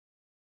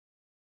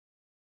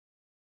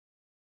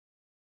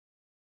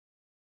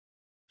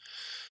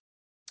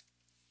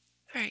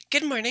All right,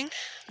 good morning.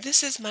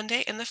 This is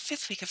Monday in the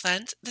fifth week of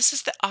Lent. This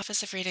is the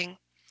Office of Reading.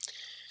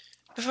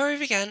 Before we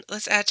begin,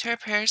 let's add to our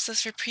prayers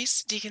list for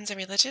priests, deacons, and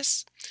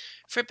religious,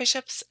 for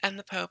bishops and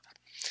the Pope,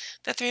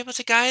 that they're able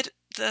to guide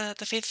the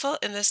faithful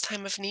in this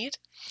time of need,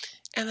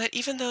 and that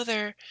even though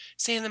they're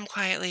saying them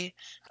quietly,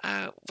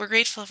 we're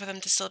grateful for them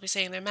to still be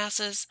saying their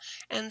masses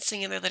and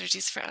singing their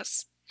liturgies for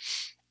us.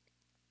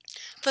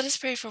 Let us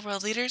pray for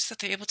world leaders that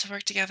they're able to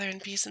work together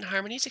in peace and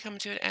harmony to come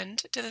to an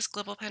end to this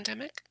global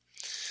pandemic.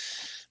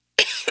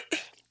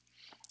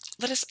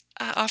 Let us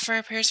offer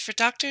our prayers for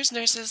doctors,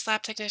 nurses,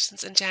 lab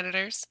technicians, and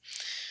janitors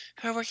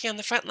who are working on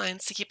the front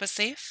lines to keep us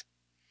safe.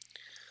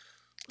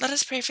 Let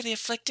us pray for the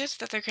afflicted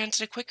that they're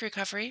granted a quick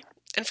recovery,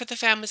 and for the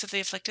families of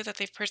the afflicted that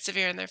they've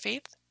persevered in their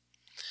faith.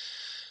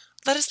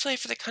 Let us pray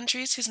for the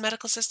countries whose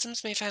medical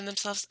systems may find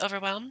themselves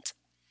overwhelmed.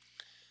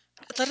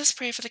 Let us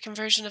pray for the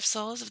conversion of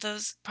souls of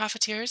those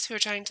profiteers who are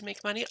trying to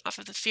make money off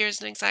of the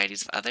fears and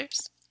anxieties of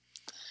others.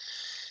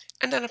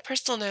 And on a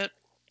personal note,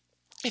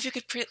 if you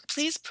could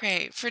please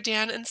pray for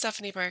Dan and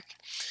Stephanie Burke,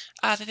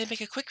 that they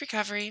make a quick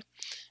recovery.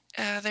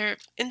 They're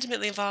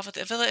intimately involved with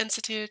the Avila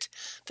Institute,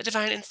 the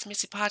Divine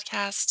Intimacy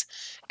podcast,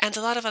 and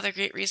a lot of other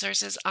great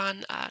resources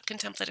on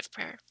contemplative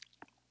prayer.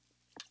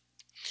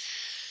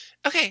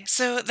 Okay,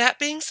 so that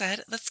being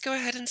said, let's go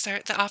ahead and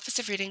start the Office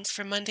of Readings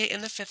for Monday in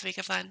the fifth week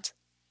of Lent.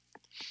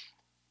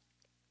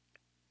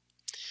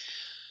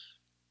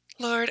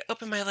 Lord,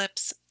 open my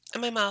lips,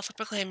 and my mouth will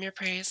proclaim your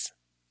praise.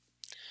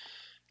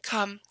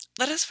 Come,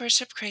 let us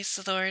worship Christ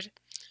the Lord,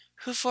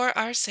 who for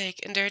our sake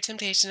endured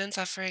temptation and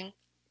suffering.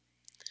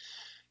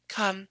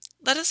 Come,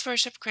 let us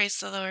worship Christ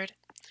the Lord,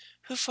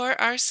 who for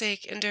our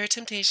sake endured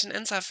temptation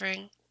and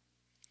suffering.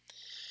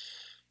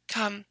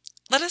 Come,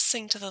 let us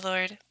sing to the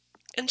Lord,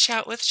 and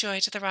shout with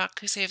joy to the rock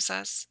who saves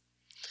us.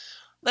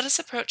 Let us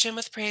approach him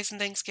with praise and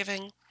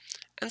thanksgiving,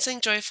 and sing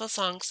joyful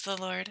songs to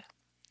the Lord.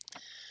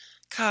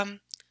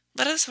 Come,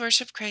 let us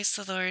worship Christ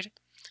the Lord,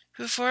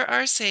 who for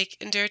our sake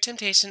endured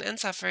temptation and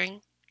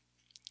suffering.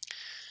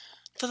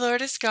 The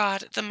Lord is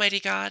God, the mighty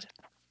God,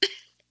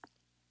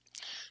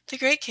 the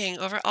great King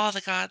over all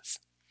the gods.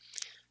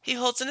 He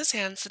holds in his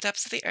hands the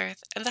depths of the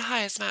earth and the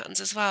highest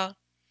mountains as well.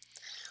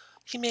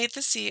 He made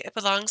the sea, it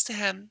belongs to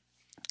him,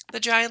 the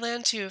dry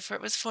land too, for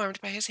it was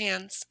formed by his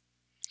hands.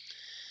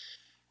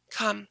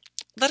 Come,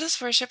 let us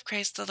worship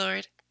Christ the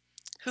Lord,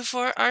 who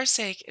for our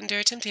sake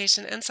endured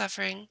temptation and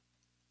suffering.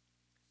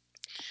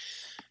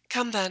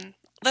 Come then,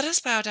 let us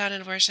bow down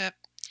and worship,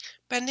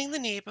 bending the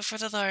knee before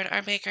the Lord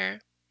our Maker.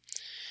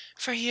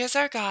 For he is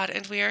our God,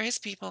 and we are his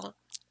people,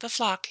 the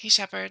flock he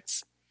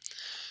shepherds.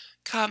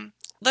 Come,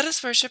 let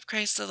us worship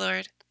Christ the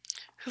Lord,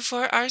 who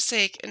for our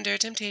sake endured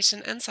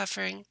temptation and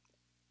suffering.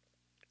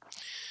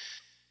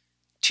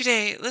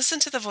 Today, listen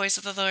to the voice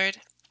of the Lord.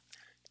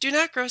 Do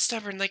not grow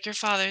stubborn like your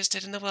fathers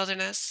did in the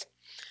wilderness,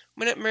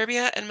 when at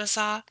Meribah and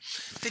Massah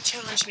they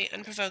challenged me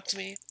and provoked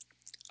me,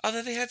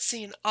 although they had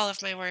seen all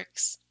of my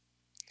works.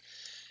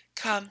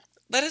 Come,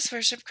 let us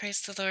worship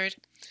Christ the Lord,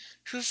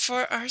 who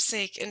for our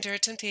sake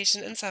endured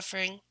temptation and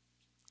suffering.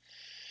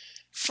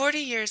 40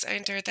 years I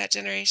endured that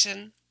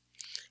generation.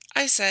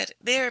 I said,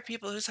 they are a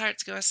people whose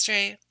hearts go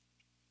astray,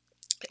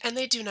 and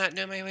they do not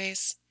know my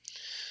ways.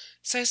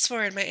 So I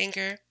swore in my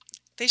anger,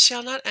 they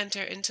shall not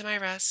enter into my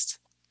rest.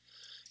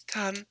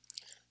 Come,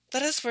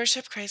 let us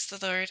worship Christ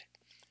the Lord,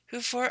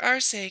 who for our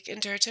sake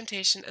endured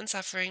temptation and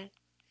suffering.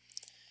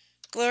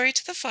 Glory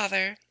to the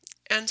Father,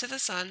 and to the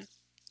Son,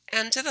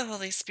 and to the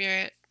Holy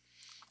Spirit,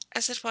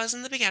 as it was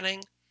in the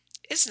beginning,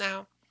 is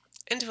now,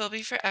 and will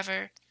be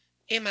forever.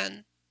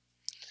 Amen.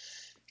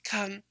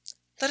 Come,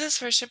 let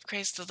us worship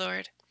Christ the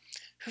Lord,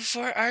 who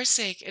for our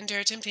sake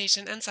endured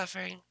temptation and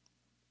suffering.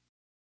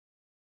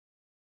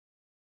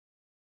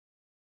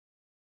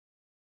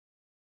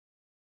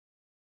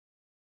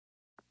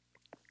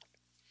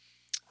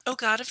 O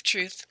God of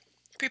truth,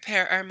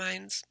 prepare our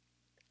minds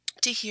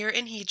to hear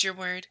and heed your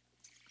word.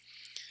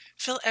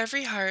 Fill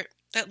every heart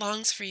that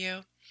longs for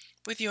you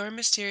with your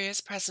mysterious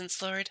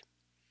presence, Lord.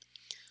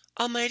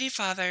 Almighty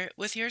Father,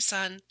 with your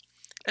Son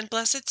and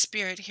blessed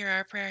Spirit, hear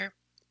our prayer.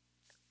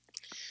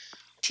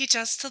 Teach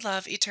us to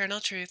love eternal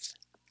truth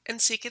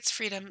and seek its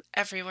freedom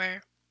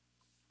everywhere.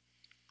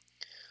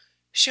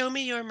 Show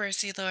me your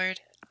mercy,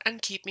 Lord,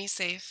 and keep me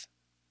safe.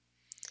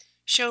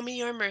 Show me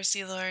your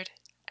mercy, Lord,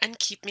 and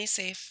keep me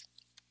safe.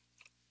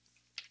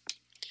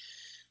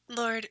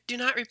 Lord, do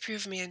not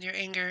reprove me in your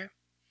anger.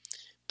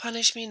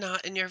 Punish me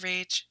not in your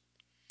rage.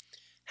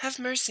 Have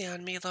mercy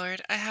on me,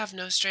 Lord, I have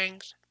no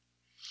strength.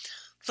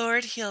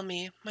 Lord, heal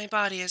me, my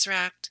body is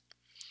racked.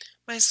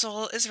 My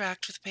soul is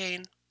racked with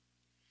pain.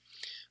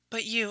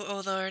 But you,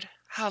 O Lord,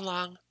 how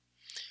long?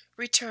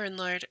 Return,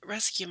 Lord,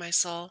 rescue my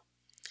soul.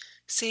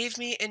 Save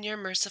me in your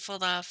merciful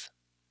love.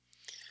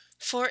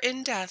 For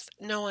in death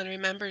no one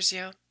remembers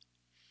you.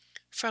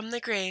 From the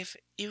grave,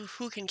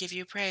 who can give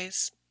you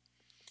praise?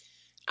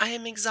 I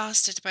am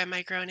exhausted by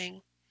my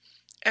groaning.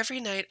 Every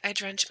night I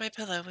drench my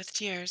pillow with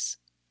tears.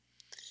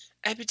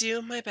 I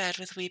bedew my bed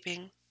with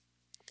weeping.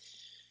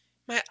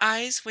 My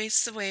eyes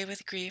waste away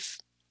with grief.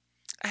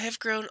 I have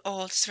grown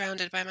old,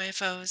 surrounded by my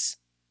foes.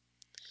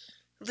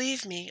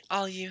 Leave me,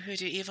 all you who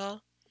do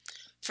evil,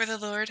 for the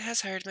Lord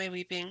has heard my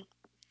weeping.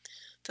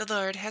 The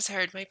Lord has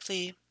heard my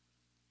plea.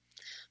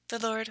 The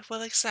Lord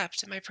will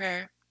accept my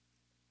prayer.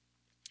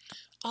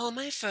 All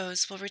my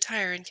foes will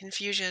retire in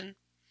confusion,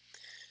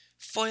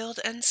 foiled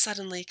and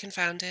suddenly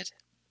confounded.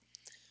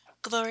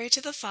 Glory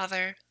to the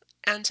Father,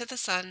 and to the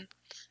Son,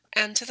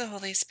 and to the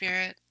Holy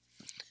Spirit,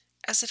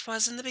 as it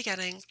was in the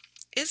beginning,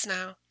 is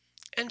now,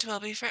 and will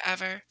be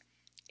forever.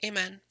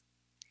 Amen.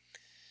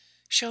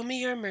 Show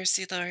me your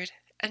mercy, Lord,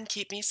 and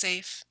keep me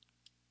safe.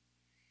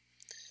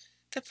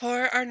 The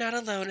poor are not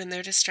alone in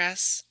their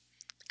distress.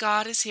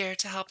 God is here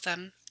to help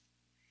them.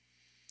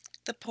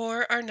 The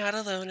poor are not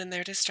alone in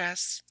their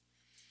distress.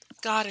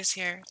 God is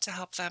here to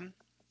help them.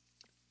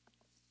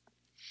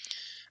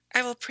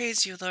 I will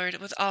praise you, Lord,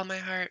 with all my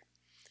heart.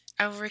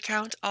 I will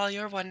recount all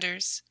your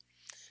wonders.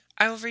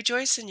 I will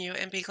rejoice in you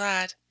and be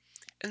glad,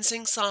 and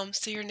sing psalms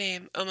to your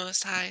name, O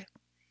Most High.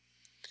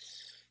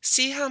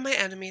 See how my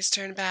enemies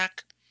turn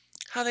back,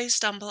 how they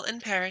stumble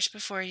and perish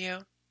before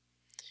you.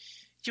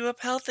 You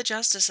upheld the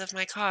justice of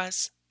my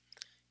cause.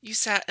 You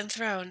sat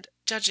enthroned,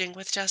 judging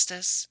with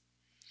justice.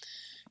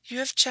 You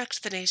have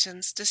checked the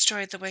nations,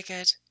 destroyed the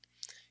wicked.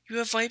 You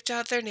have wiped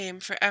out their name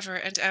for ever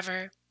and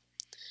ever.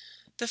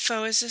 The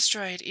foe is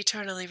destroyed,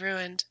 eternally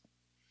ruined.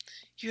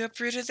 You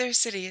uprooted their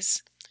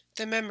cities.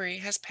 Their memory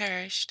has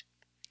perished.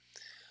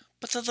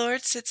 But the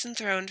Lord sits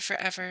enthroned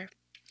forever.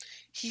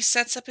 He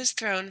sets up his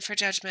throne for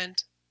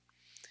judgment.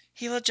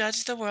 He will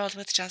judge the world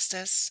with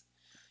justice.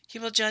 He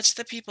will judge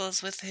the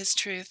peoples with his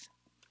truth.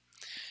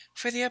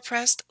 For the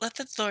oppressed, let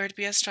the Lord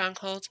be a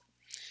stronghold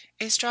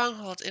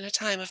in a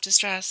time of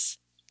distress.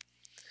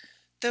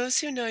 Those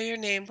who know your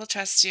name will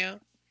trust you.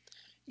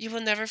 You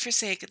will never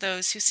forsake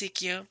those who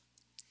seek you.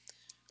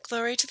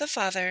 Glory to the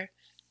Father,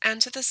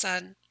 and to the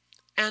Son,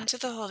 and to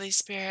the Holy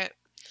Spirit,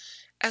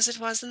 as it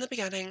was in the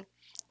beginning,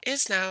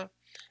 is now,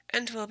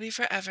 and will be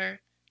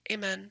forever.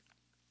 Amen.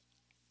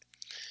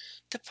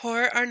 The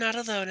poor are not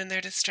alone in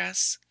their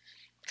distress.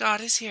 God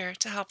is here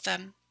to help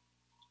them.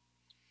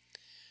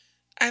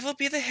 I will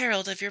be the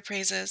herald of your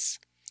praises,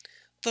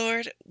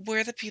 Lord,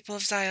 where the people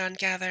of Zion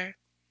gather.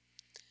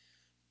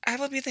 I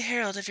will be the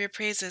herald of your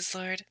praises,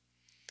 Lord,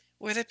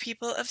 where the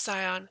people of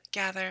Zion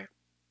gather.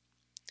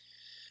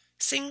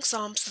 Sing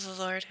psalms to the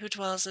Lord who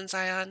dwells in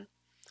Zion.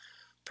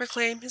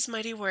 Proclaim his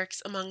mighty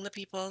works among the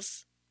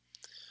peoples.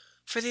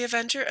 For the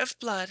avenger of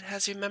blood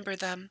has remembered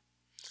them,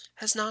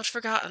 has not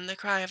forgotten the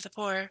cry of the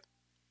poor.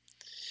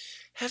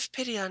 Have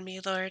pity on me,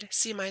 Lord,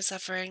 see my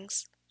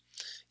sufferings,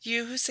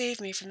 you who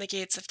save me from the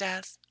gates of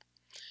death,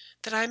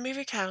 that I may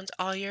recount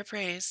all your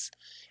praise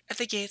at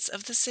the gates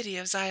of the city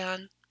of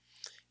Zion,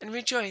 and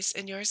rejoice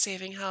in your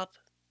saving help.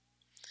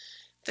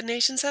 The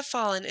nations have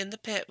fallen in the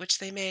pit which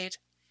they made,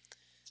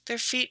 their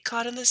feet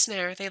caught in the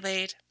snare they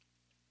laid.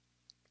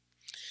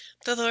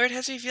 The Lord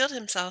has revealed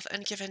himself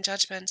and given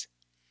judgment.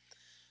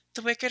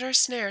 The wicked are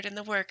snared in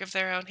the work of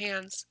their own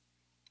hands.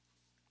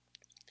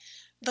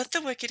 Let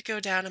the wicked go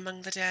down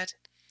among the dead,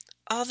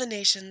 all the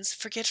nations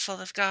forgetful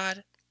of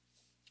God.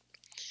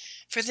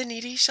 For the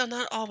needy shall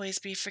not always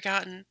be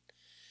forgotten,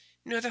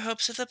 nor the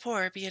hopes of the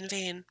poor be in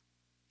vain.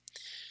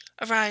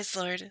 Arise,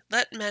 Lord,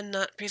 let men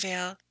not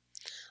prevail.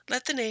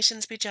 Let the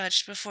nations be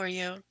judged before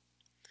you.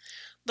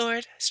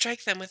 Lord,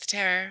 strike them with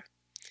terror.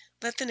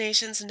 Let the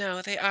nations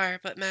know they are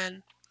but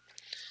men.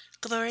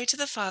 Glory to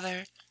the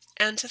Father,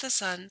 and to the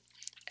Son,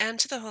 and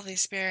to the Holy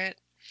Spirit,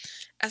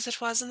 as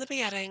it was in the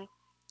beginning,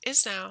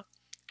 is now,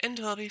 and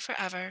will be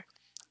forever.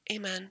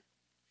 Amen.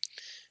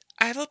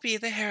 I will be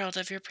the herald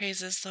of your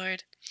praises,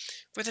 Lord,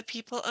 where the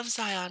people of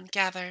Zion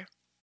gather.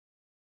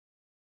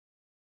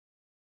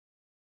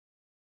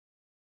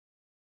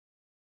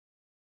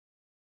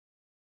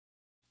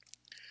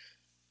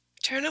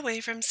 Turn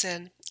away from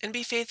sin and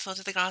be faithful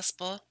to the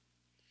gospel.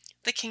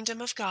 The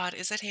kingdom of God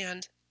is at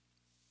hand.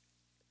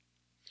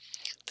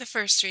 The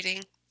first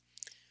reading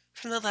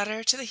from the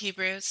letter to the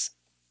Hebrews.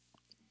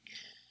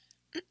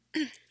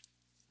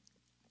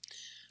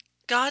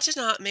 God did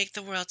not make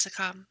the world to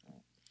come,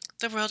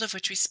 the world of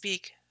which we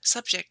speak,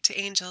 subject to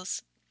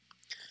angels.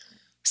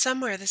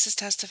 Somewhere this is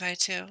testified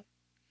to,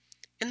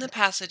 in the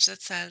passage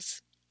that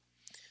says,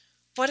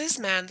 "What is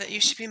man that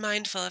you should be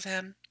mindful of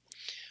him,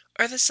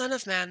 or the Son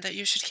of Man that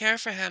you should care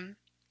for him?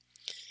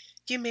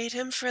 You made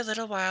him for a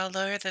little while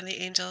lower than the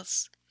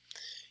angels.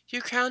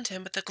 You crowned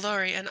him with the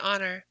glory and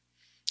honor,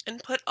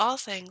 and put all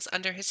things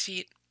under his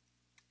feet."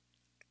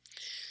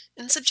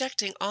 In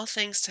subjecting all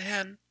things to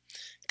him,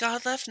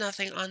 God left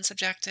nothing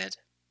unsubjected.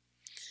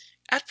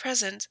 At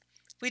present,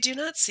 we do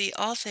not see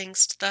all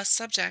things thus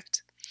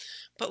subject,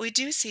 but we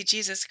do see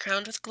Jesus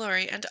crowned with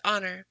glory and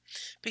honor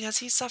because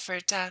he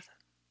suffered death.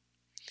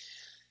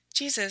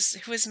 Jesus,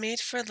 who was made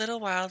for a little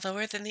while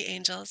lower than the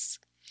angels,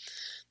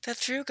 that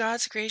through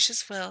God's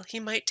gracious will he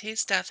might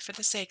taste death for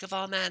the sake of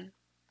all men.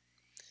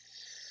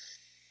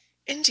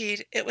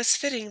 Indeed, it was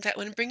fitting that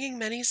when bringing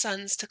many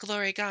sons to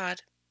glory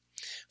God,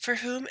 for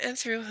whom and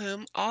through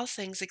whom all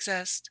things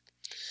exist,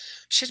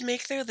 should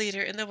make their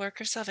leader in the work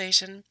of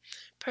salvation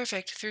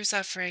perfect through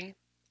suffering.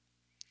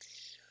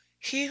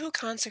 He who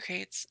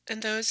consecrates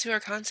and those who are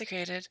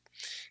consecrated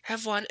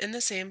have one and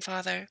the same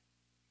Father.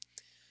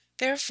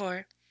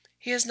 Therefore,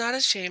 he is not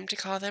ashamed to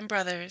call them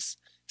brothers,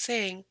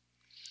 saying,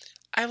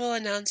 I will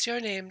announce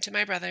your name to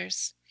my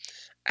brothers.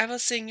 I will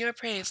sing your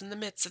praise in the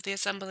midst of the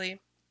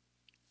assembly.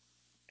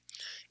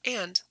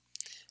 And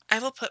I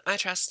will put my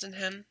trust in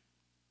him.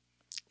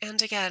 And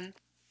again,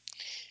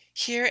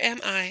 here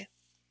am I,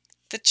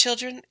 the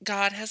children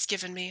God has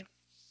given me.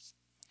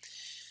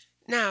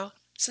 Now,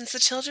 since the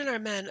children are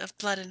men of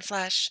blood and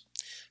flesh,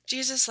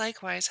 Jesus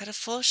likewise had a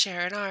full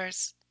share in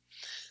ours,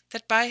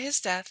 that by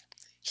his death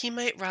he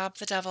might rob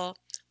the devil,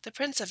 the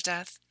prince of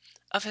death,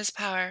 of his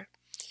power,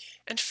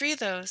 and free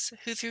those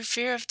who through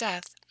fear of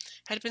death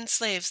had been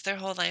slaves their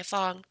whole life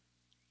long.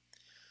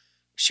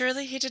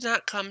 Surely he did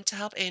not come to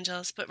help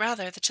angels, but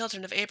rather the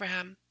children of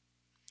Abraham.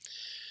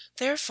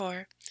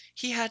 Therefore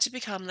he had to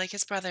become like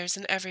his brothers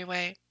in every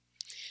way,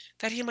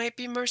 that he might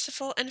be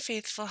merciful and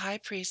faithful high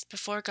priest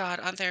before God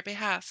on their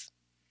behalf,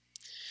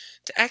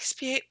 to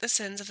expiate the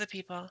sins of the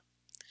people.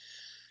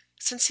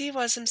 Since he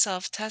was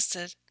himself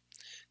tested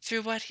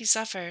through what he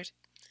suffered,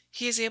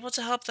 he is able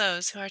to help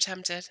those who are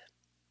tempted.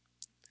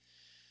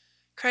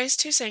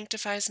 Christ who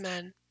sanctifies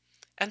men,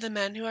 and the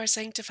men who are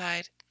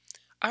sanctified,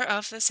 are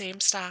of the same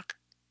stock.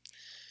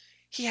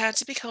 He had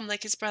to become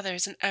like his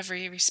brothers in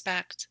every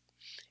respect,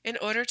 in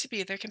order to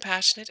be their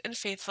compassionate and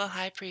faithful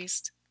high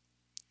priest.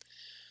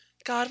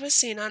 God was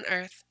seen on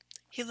earth,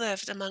 he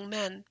lived among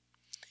men,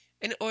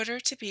 in order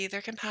to be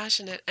their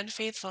compassionate and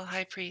faithful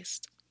high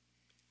priest.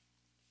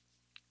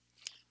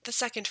 The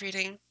second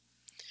reading,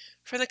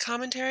 from the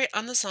Commentary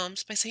on the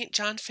Psalms by St.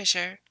 John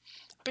Fisher,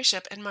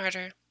 Bishop and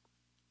Martyr.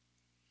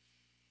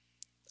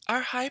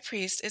 Our high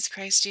priest is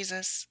Christ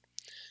Jesus.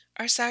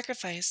 Our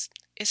sacrifice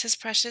is his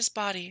precious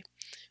body,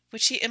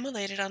 which he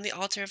immolated on the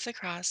altar of the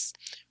cross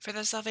for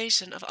the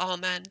salvation of all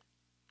men.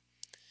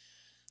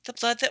 The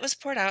blood that was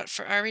poured out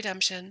for our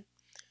redemption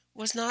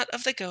was not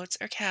of the goats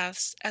or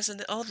calves, as in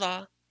the old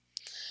law,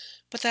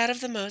 but that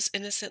of the most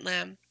innocent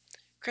Lamb,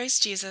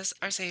 Christ Jesus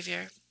our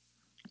Saviour.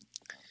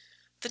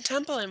 The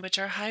temple in which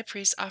our high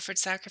priest offered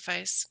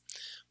sacrifice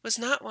was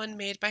not one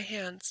made by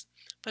hands,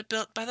 but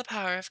built by the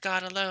power of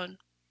God alone.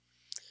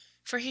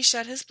 For he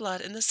shed his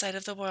blood in the sight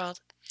of the world,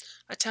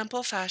 a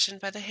temple fashioned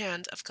by the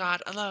hand of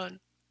God alone.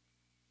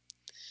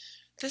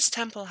 This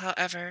temple,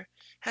 however,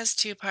 has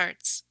two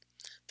parts.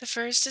 The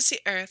first is the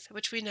earth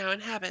which we now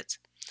inhabit.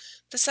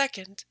 The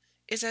second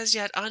is as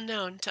yet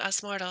unknown to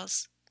us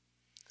mortals.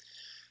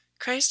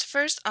 Christ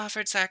first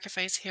offered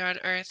sacrifice here on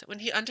earth when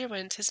he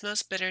underwent his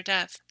most bitter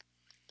death.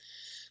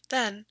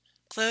 Then,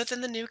 clothed in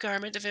the new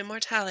garment of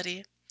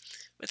immortality,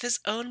 with his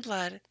own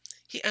blood,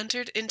 he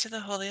entered into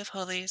the Holy of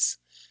Holies,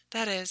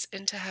 that is,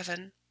 into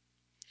heaven.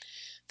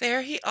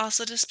 There he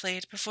also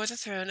displayed before the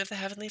throne of the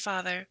Heavenly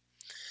Father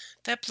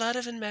that blood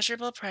of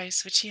immeasurable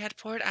price which he had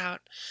poured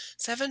out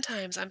 7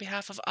 times on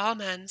behalf of all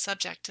men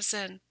subject to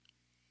sin.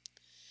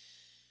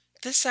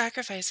 This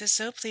sacrifice is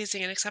so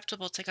pleasing and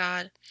acceptable to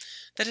God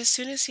that as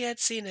soon as he had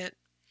seen it,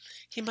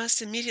 he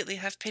must immediately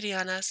have pity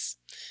on us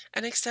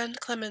and extend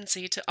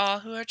clemency to all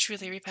who are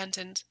truly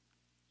repentant.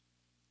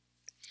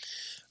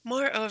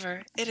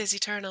 Moreover, it is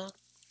eternal.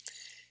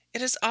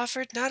 It is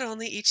offered not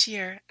only each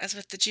year, as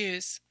with the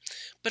Jews,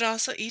 but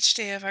also each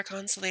day of our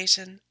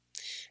consolation,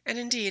 and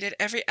indeed at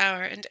every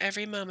hour and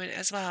every moment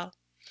as well,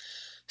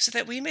 so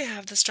that we may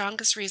have the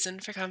strongest reason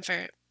for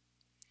comfort.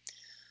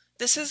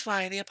 This is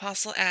why the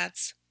Apostle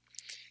adds,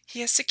 he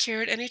has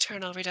secured an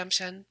eternal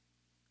redemption.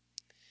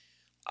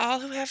 All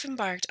who have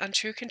embarked on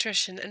true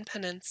contrition and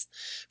penance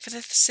for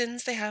the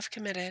sins they have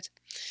committed,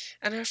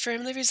 and are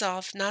firmly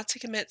resolved not to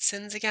commit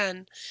sins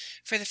again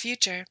for the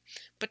future,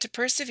 but to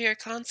persevere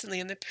constantly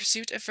in the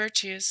pursuit of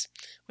virtues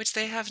which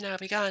they have now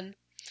begun,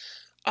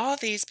 all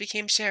these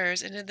became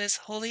sharers in this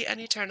holy and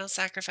eternal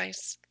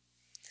sacrifice.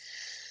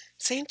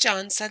 St.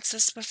 John sets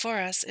this before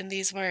us in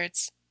these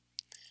words,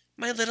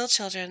 My little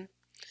children,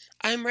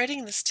 I am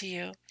writing this to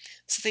you,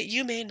 so that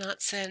you may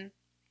not sin.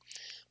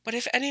 But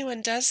if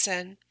anyone does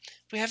sin,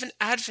 we have an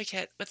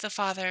advocate with the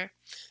Father,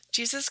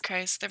 Jesus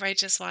Christ, the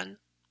righteous one.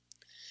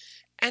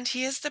 And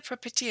he is the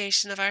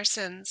propitiation of our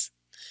sins,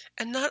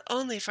 and not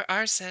only for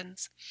our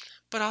sins,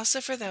 but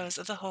also for those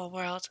of the whole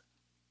world.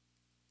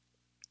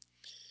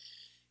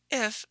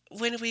 If,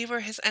 when we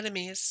were his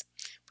enemies,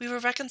 we were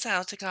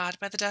reconciled to God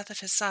by the death of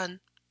his Son,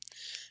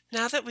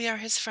 now that we are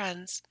his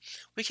friends,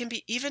 we can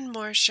be even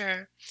more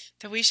sure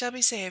that we shall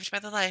be saved by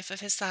the life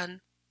of his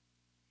Son.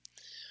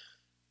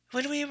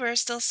 When we were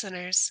still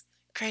sinners,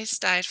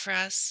 Christ died for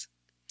us.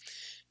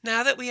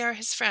 Now that we are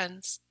his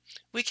friends,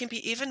 we can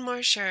be even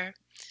more sure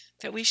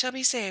that we shall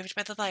be saved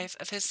by the life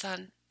of his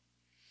Son.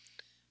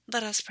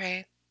 Let us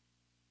pray.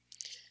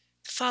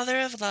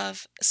 Father of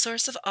love,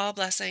 source of all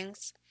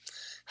blessings,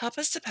 help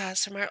us to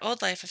pass from our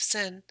old life of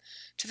sin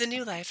to the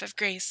new life of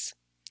grace.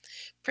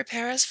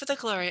 Prepare us for the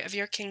glory of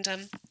your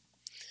kingdom.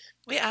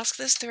 We ask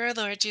this through our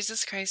Lord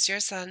Jesus Christ, your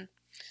Son,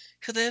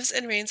 who lives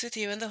and reigns with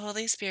you in the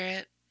Holy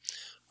Spirit,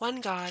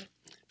 one God,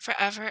 for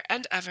ever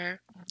and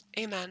ever.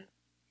 Amen.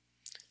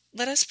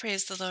 Let us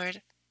praise the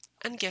Lord.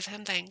 and give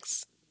him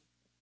thanks.